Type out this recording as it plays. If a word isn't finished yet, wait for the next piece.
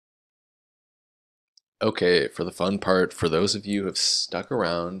Okay, for the fun part, for those of you who have stuck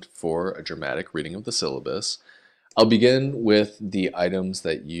around for a dramatic reading of the syllabus, I'll begin with the items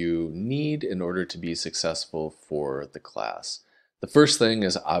that you need in order to be successful for the class. The first thing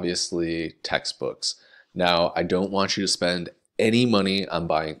is obviously textbooks. Now, I don't want you to spend any money on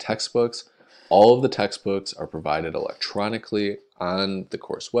buying textbooks. All of the textbooks are provided electronically on the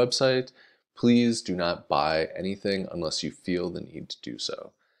course website. Please do not buy anything unless you feel the need to do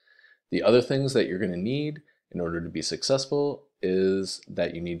so. The other things that you're going to need in order to be successful is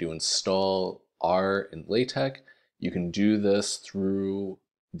that you need to install R in LaTeX. You can do this through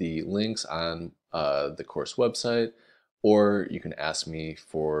the links on the course website, or you can ask me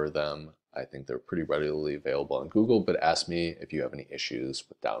for them. I think they're pretty readily available on Google, but ask me if you have any issues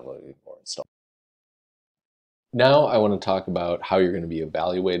with downloading or installing. Now I want to talk about how you're going to be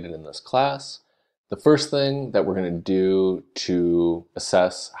evaluated in this class. The first thing that we're going to do to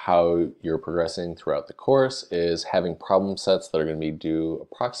assess how you're progressing throughout the course is having problem sets that are going to be due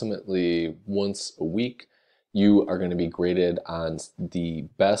approximately once a week. You are going to be graded on the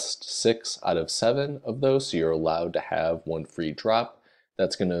best 6 out of 7 of those, so you're allowed to have one free drop.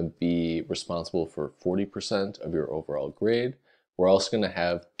 That's going to be responsible for 40% of your overall grade. We're also going to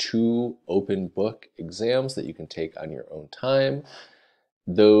have 2 open book exams that you can take on your own time.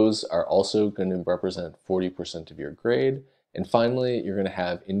 Those are also going to represent 40% of your grade. And finally, you're going to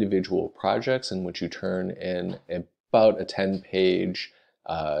have individual projects in which you turn in about a 10-page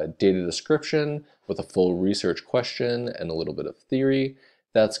data description with a full research question and a little bit of theory.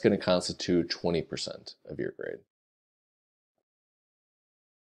 That's going to constitute 20% of your grade.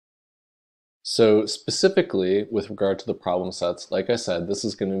 So specifically with regard to the problem sets, like I said, this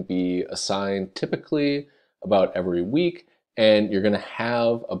is going to be assigned typically about every week, and you're going to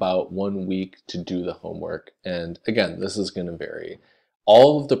have about 1 week to do the homework. And again, this is going to vary.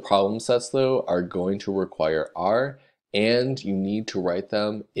 All of the problem sets, though, are going to require R, and you need to write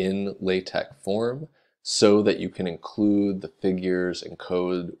them in LaTeX form so that you can include the figures and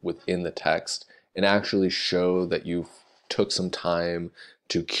code within the text and actually show that you took some time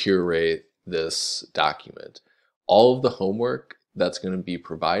to curate this document. All of the homework that's going to be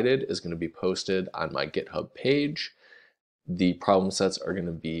provided is going to be posted on my GitHub page. The problem sets are going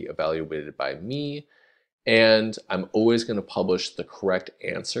to be evaluated by me, and I'm always going to publish the correct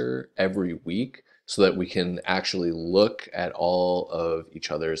answer every week so that we can actually look at all of each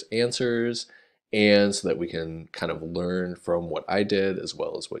other's answers and so that we can kind of learn from what I did as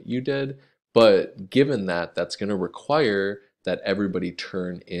well as what you did. But given that, that's going to require that everybody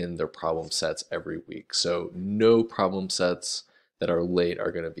turn in their problem sets every week. So no problem sets that are late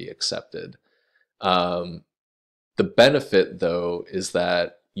are going to be accepted. The benefit, though, is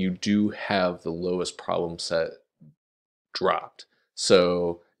that you do have the lowest problem set dropped.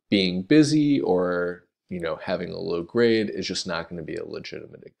 So being busy or having a low grade is just not going to be a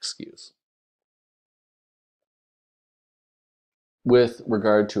legitimate excuse. With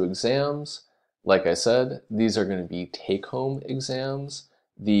regard to exams, like I said, these are going to be take-home exams.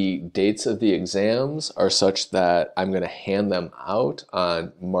 The dates of the exams are such that I'm going to hand them out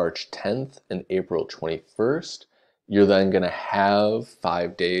on March 10th and April 21st. You're then going to have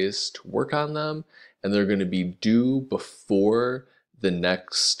 5 days to work on them, and they're going to be due before the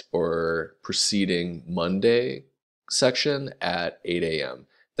next or preceding Monday section at 8 a.m.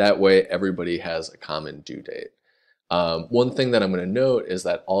 That way everybody has a common due date. One thing that I'm going to note is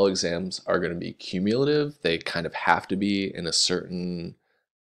that all exams are going to be cumulative. They kind of have to be in a certain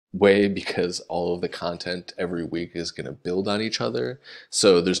way because all of the content every week is going to build on each other.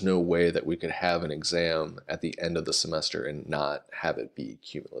 So there's no way that we could have an exam at the end of the semester and not have it be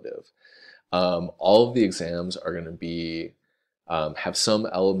cumulative. All of the exams are going to be have some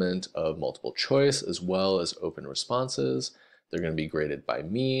element of multiple choice as well as open responses. They're going to be graded by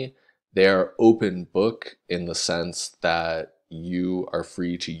me. They are open book in the sense that you are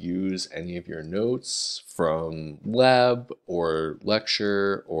free to use any of your notes from lab or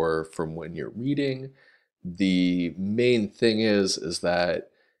lecture or from when you're reading. The main thing is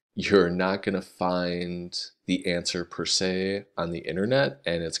that you're not going to find the answer per se on the internet,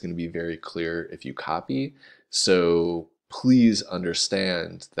 and it's going to be very clear if you copy. So please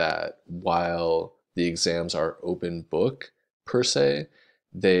understand that while the exams are open book per se,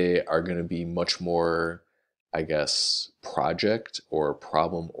 they are going to be much more, I guess, project or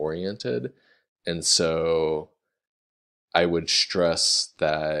problem oriented. And so I would stress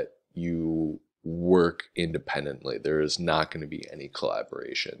that you work independently. There is not going to be any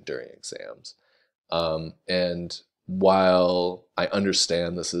collaboration during exams. And while I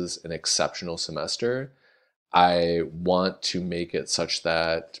understand this is an exceptional semester, I want to make it such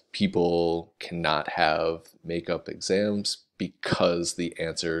that people cannot have makeup exams because the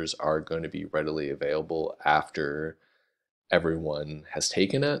answers are going to be readily available after everyone has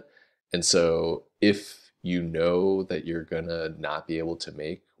taken it. And so if you know that you're gonna not be able to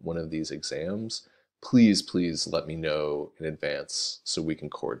make one of these exams, please let me know in advance so we can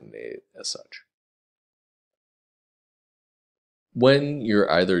coordinate as such. When you're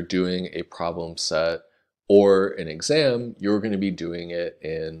either doing a problem set or an exam, you're going to be doing it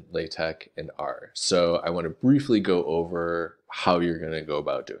in LaTeX and R. So I want to briefly go over how you're going to go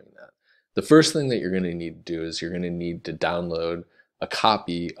about doing that. The first thing that you're going to need to do is you're going to need to download a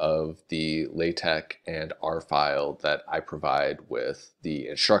copy of the LaTeX and R file that I provide with the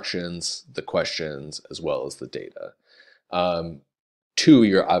instructions, the questions, as well as the data. Two,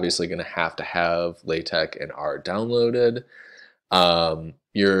 you're obviously going to have LaTeX and R downloaded.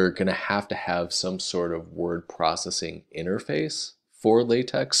 You're going to have some sort of word processing interface for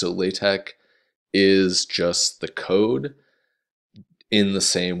LaTeX. So LaTeX is just the code in the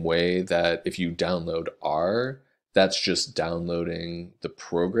same way that if you download R, that's just downloading the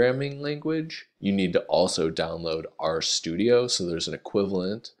programming language. You need to also download RStudio. So there's an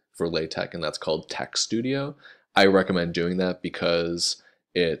equivalent for LaTeX, and that's called TextStudio. I recommend doing that because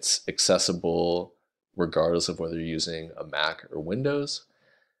it's accessible regardless of whether you're using a Mac or Windows.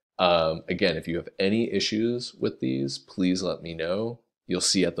 Again, if you have any issues with these, please let me know. You'll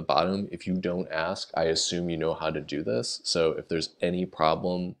see at the bottom, if you don't ask, I assume you know how to do this. So if there's any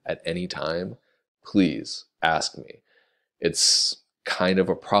problem at any time, please ask me. It's kind of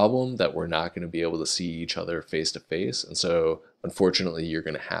a problem that we're not going to be able to see each other face to face. And so unfortunately, you're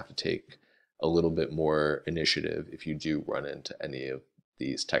going to have to take a little bit more initiative if you do run into any of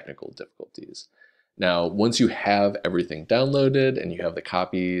these technical difficulties. Now, once you have everything downloaded and you have the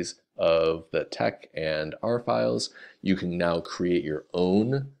copies of the TeX and R files, you can now create your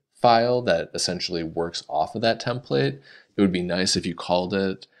own file that essentially works off of that template. It would be nice if you called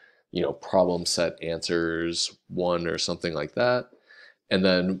it, problem set answers 1 or something like that. And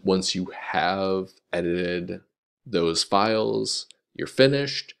then once you have edited those files, you're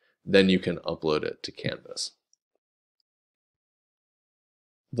finished, then you can upload it to Canvas.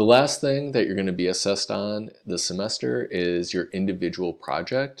 The last thing that you're going to be assessed on this semester is your individual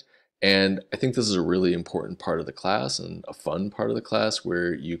project. And I think this is a really important part of the class and a fun part of the class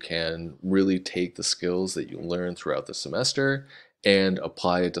where you can really take the skills that you learn throughout the semester and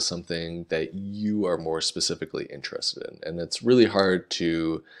apply it to something that you are more specifically interested in. And it's really hard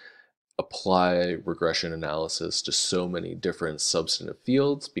to apply regression analysis to so many different substantive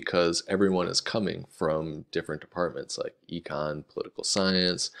fields because everyone is coming from different departments like econ, political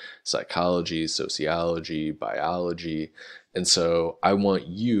science, psychology, sociology, biology. And so I want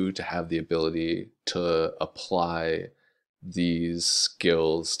you to have the ability to apply these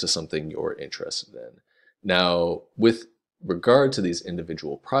skills to something you're interested in. Now, with regard to these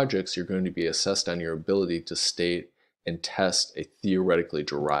individual projects, you're going to be assessed on your ability to state and test a theoretically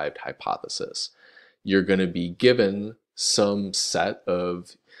derived hypothesis. You're going to be given some set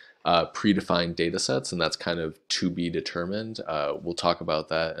of predefined data sets, and that's kind of to be determined. We'll talk about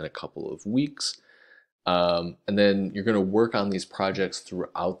that in a couple of weeks. And then you're going to work on these projects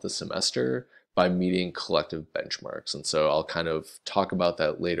throughout the semester by meeting collective benchmarks. And so I'll kind of talk about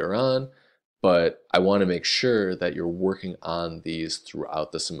that later on, but I want to make sure that you're working on these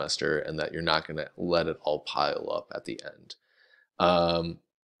throughout the semester and that you're not going to let it all pile up at the end.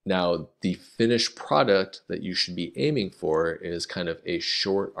 Now, the finished product that you should be aiming for is kind of a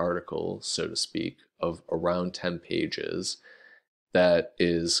short article, so to speak, of around 10 pages that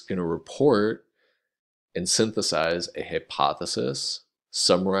is going to report and synthesize a hypothesis,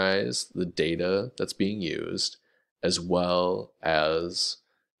 summarize the data that's being used, as well as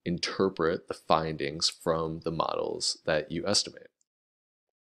interpret the findings from the models that you estimate.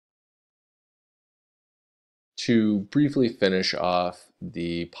 To briefly finish off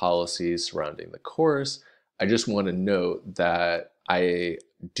the policies surrounding the course, I just want to note that I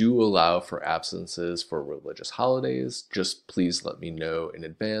do allow for absences for religious holidays. Just please let me know in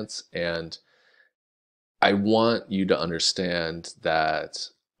advance. And I want you to understand that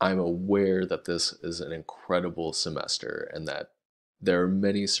I'm aware that this is an incredible semester and that there are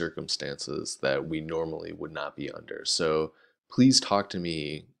many circumstances that we normally would not be under. So please talk to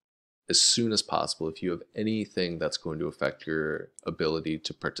me as soon as possible if you have anything that's going to affect your ability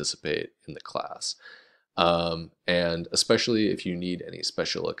to participate in the class. And especially if you need any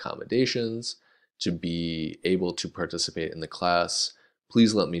special accommodations to be able to participate in the class,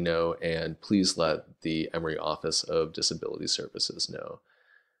 please let me know, and please let the Emory Office of Disability Services know.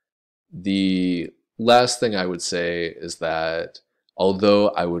 The last thing I would say is that although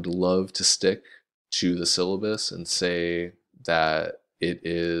I would love to stick to the syllabus and say that it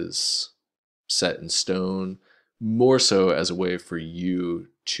is set in stone, more so as a way for you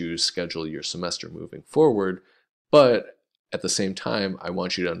to schedule your semester moving forward, but at the same time, I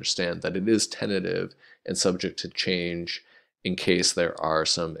want you to understand that it is tentative and subject to change in case there are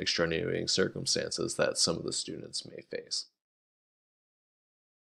some extenuating circumstances that some of the students may face.